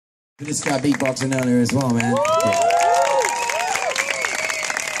This guy beatboxing earlier as well, man.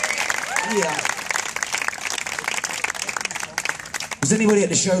 Yeah. Was anybody at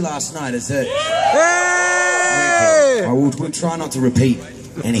the show last night? Is it? Hey! We'll try not to repeat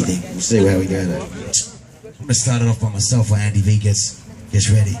anything. We'll see how we go though. I'm gonna start it off by myself while Andy V gets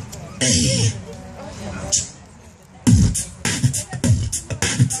ready. Hey.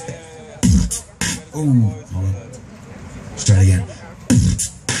 Ooh, hold on. Let's try it again.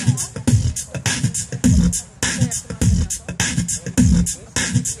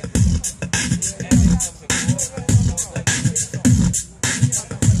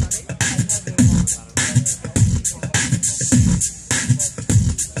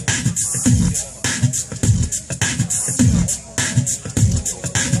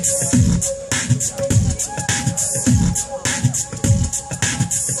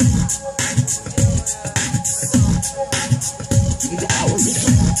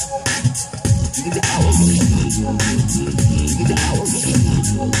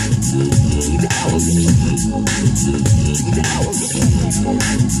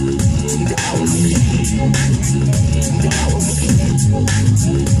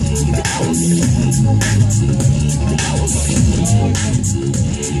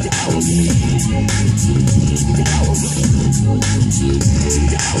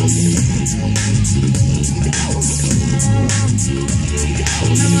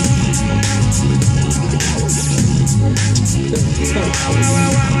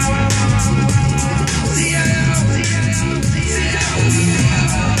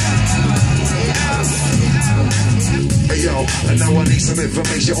 And now I need some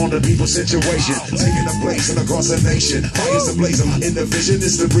information on the people's situation, taking a place and across the nation. Fires ablaze in the vision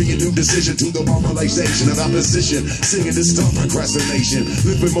is to bring a new decision to the mobilization of opposition. Singing to stop procrastination,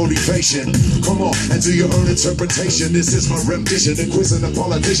 live with motivation. Come on and do your own interpretation. This is my rendition, the quiz and the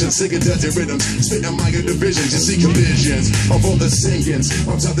politicians, singing dirty rhythms, spitting my divisions. You see collisions of all the singings,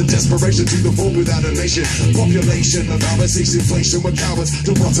 I'm out the desperation to the vote without a nation. Population of ours seeks inflation with cowards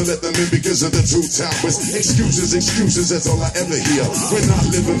to want to let them in because of the two towers. Excuses, that's all I ever hear. We're not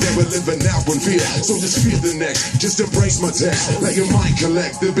living there, we're living out with fear. So just fear the next, just embrace my text. Let your mind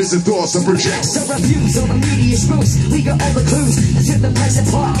collect the busy thoughts and project. So refuse all the media spooks. We got all the clues to the place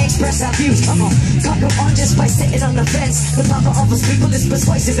apart, express our views. Come on, can't go on just by sitting on the fence. The power of us people is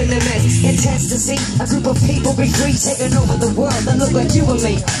persuasive in the men. Intense to see a group of people be free, taking over the world that look like you and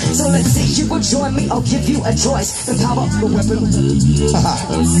me. So let's see, you will join me, I'll give you a choice. The power of the weapon.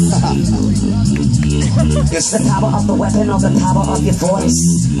 It's the power of the weapon or the power of your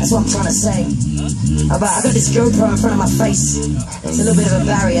voice. That's what I'm trying to say. Alright, I got this GoPro in front of my face. It's a little bit of a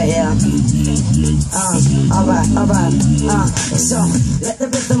barrier here. Alright. So let the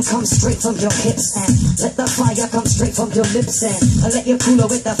rhythm come straight from your hips, and let the fire come straight from your lips, and let your cooler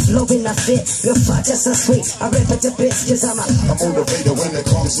with the flow in the fit. Your fire just so sweet, I rip it to bits, cause I'm a motivator when it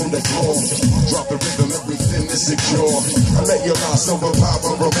comes from the floor. Drop the rhythm, everything is secure. I let your loss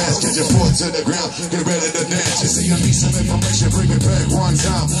overpower romance, get your foot to the ground, get ready to dance. You see, I need some information, bring it back one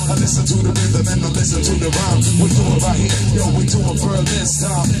time. I listen to the rhythm and I listen to the rhyme. We do it right here, yo, we do it for this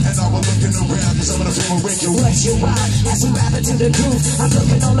time. And now we're looking around, cause I'm gonna feel a ring you. What you want, as we rap it to the groove. I'm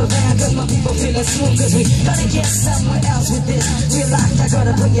looking all around, cause my people feeling smooth. Cause we gotta get somewhere else with this. Feel like I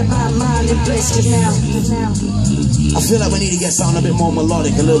gotta put your mind in place. Cause now I feel like we need to get something a bit more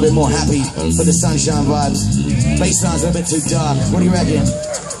melodic, a little bit more happy for the sunshine vibes. Bass lines are a bit too dark. What do you reckon?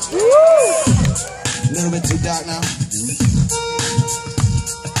 A little bit too dark now.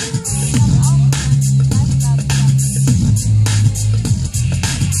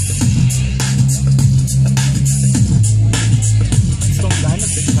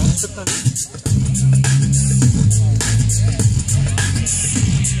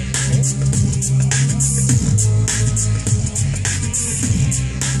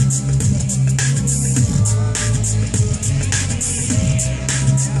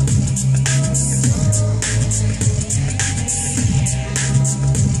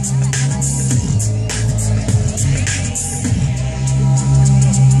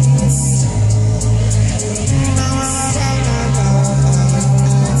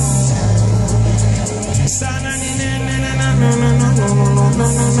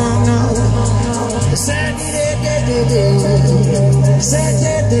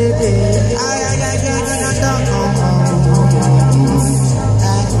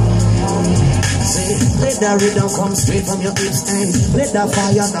 that rhythm come straight from your hips, and let that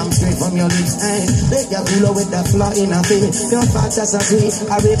fire come straight from your lips, and let your cooler with that fly in a bit. Your fat as a tree,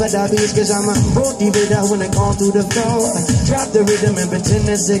 I rip at the beach, cause I'm a motivator when I come to the floor. Drop the rhythm and pretend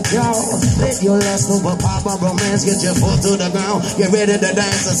it's a girl. Let your lust over pop up romance, get your foot to the ground, get ready to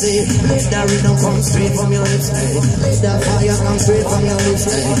dance. I say, let that rhythm come straight from your lips, and let that fire come straight from your lips,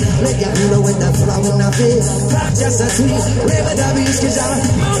 and let your cooler with that fly in a bit. Fat as a tree, rip at the beach, cause I'm a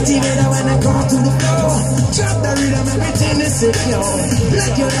motivator when I come to the floor. Drop the rhythm and pretend it's secure.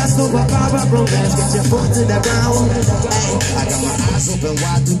 Let your last over pop up romance, get your foot to the ground. Hey, I got my eyes open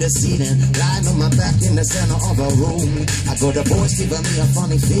wide through the ceiling, lying on my back in the center of a room. I got the voice giving me a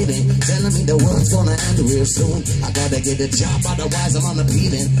funny feeling, telling me the world's gonna end real soon. I gotta get a job, otherwise I'm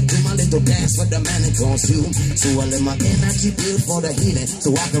unappealing. Do my little dance for the man in costume, so I let my energy build for the healing,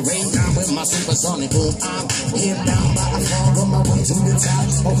 so I can rain down with my supersonic boom. I'm here down by a fall on my way to the top.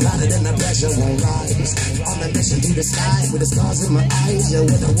 Oh, lighter than the pressure won't rise. On a mission to the sky with the stars in my eyes, yeah,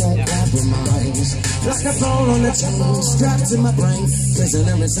 with I won't compromise. Like a phone on the chain, strapped to my brain,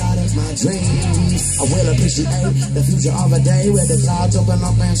 prisoner inside of my dreams. I will appreciate the future of a day where the clouds open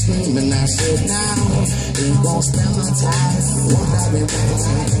up and scream, and I said now, ain't gonna spend my time wondering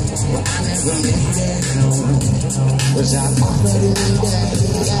why, but I never made it, no, cause I've already made it,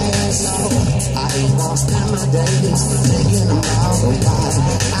 yeah, so I ain't gonna spend my days thinking about why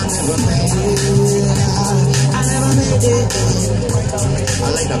I never made it, I never made it. I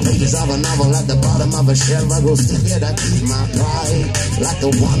lay the pages of a novel at the bottom of a shelf. I go still here to keep my pride. Like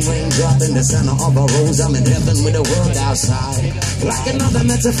the one raindrop in the center of a rose, I'm in heaven with the world outside. Like another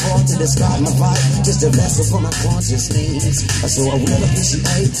metaphor to describe my vibe, just a vessel for my conscious needs. So I will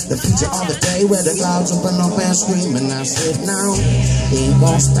appreciate the future of the day where the clouds open up and scream, and I said now, ain't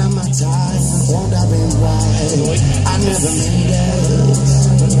gonna spend my time wondering why I never made it,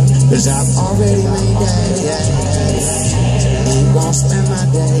 cause I've already made it. Ain't gonna spend my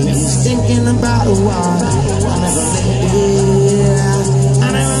days thinking about why I never made it.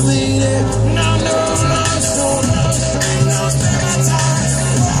 I never made it. No, no, no, no, no. Ain't gonna spend my time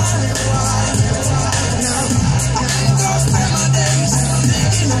wondering why. No, I ain't gonna spend my days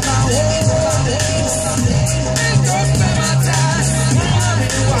thinking about why. Ain't gonna spend my time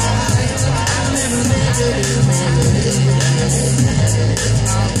wondering why I never made it.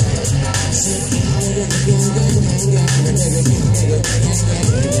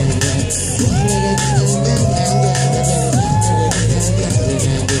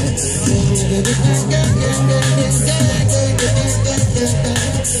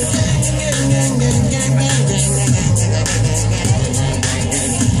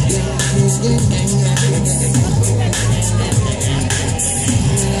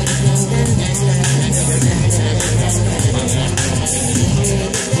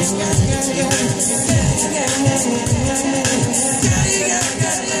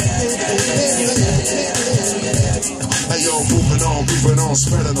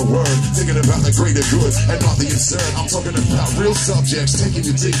 Spreading the word, thinking about the greater good and not the absurd. I'm talking about real subjects, taking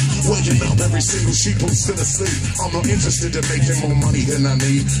you deep, waking up every single sheep who's still asleep. I'm not interested in making more money than I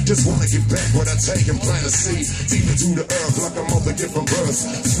need, just wanna give back what I take and plant a seed deep into the earth like a mother given from birth.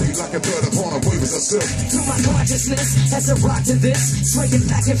 Sleep like a bird upon a wave as I surf through my consciousness as a rock to this, swaying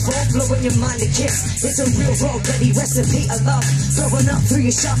back and forth, blowing your mind to kiss. It's a real road, ready recipe of love, blowing up through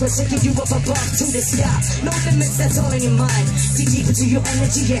your chakras, taking you up above to the sky. No limits, that's all in your mind. See deep into your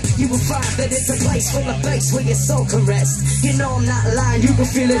energy, yeah, you will find that it's a place full of bass where your soul can rest. You know I'm not lying, you can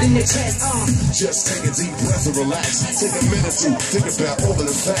feel it in your chest. Just take a deep breath and relax. Take a minute to think about all of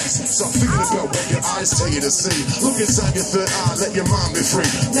the facts. Stop thinking about what your eyes tell you to see. Look inside your third eye, let your mind be free.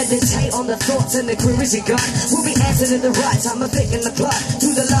 Meditate on the thoughts and the queries you got. We'll be answered in the right time of thinking the plot. To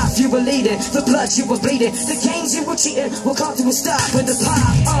the life you were leading, the blood you were bleeding, the games you were cheating will come to a stop with the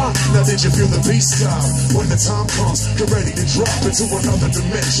pop. Now did you feel the beat stop? When the time comes, get ready to drop into another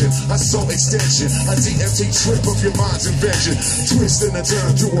dimension. A soul extension, a DMT trip of your mind's invention. Twist and a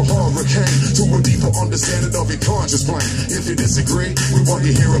turn through a hurricane to a deeper understanding of your conscious plane. If you disagree with what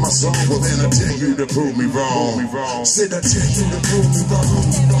you hear in my song, well then I tell you to prove me wrong. Said I tell you to prove me wrong.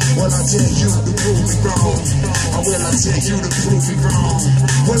 Well I tell you to prove me wrong. Or will I tell you to prove me wrong?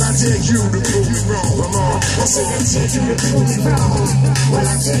 Well I tell you to prove me wrong. Come on. I said I tell you to prove me wrong. Well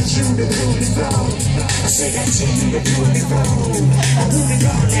I tell you to prove me wrong. I said I tell you to prove me wrong. I prove me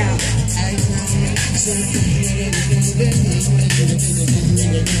wrong now.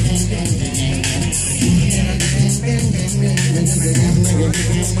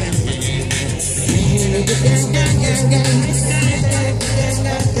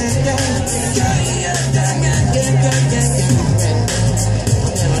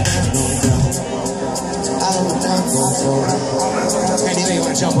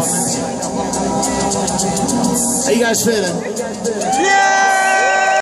 How you guys feeling? Yeah!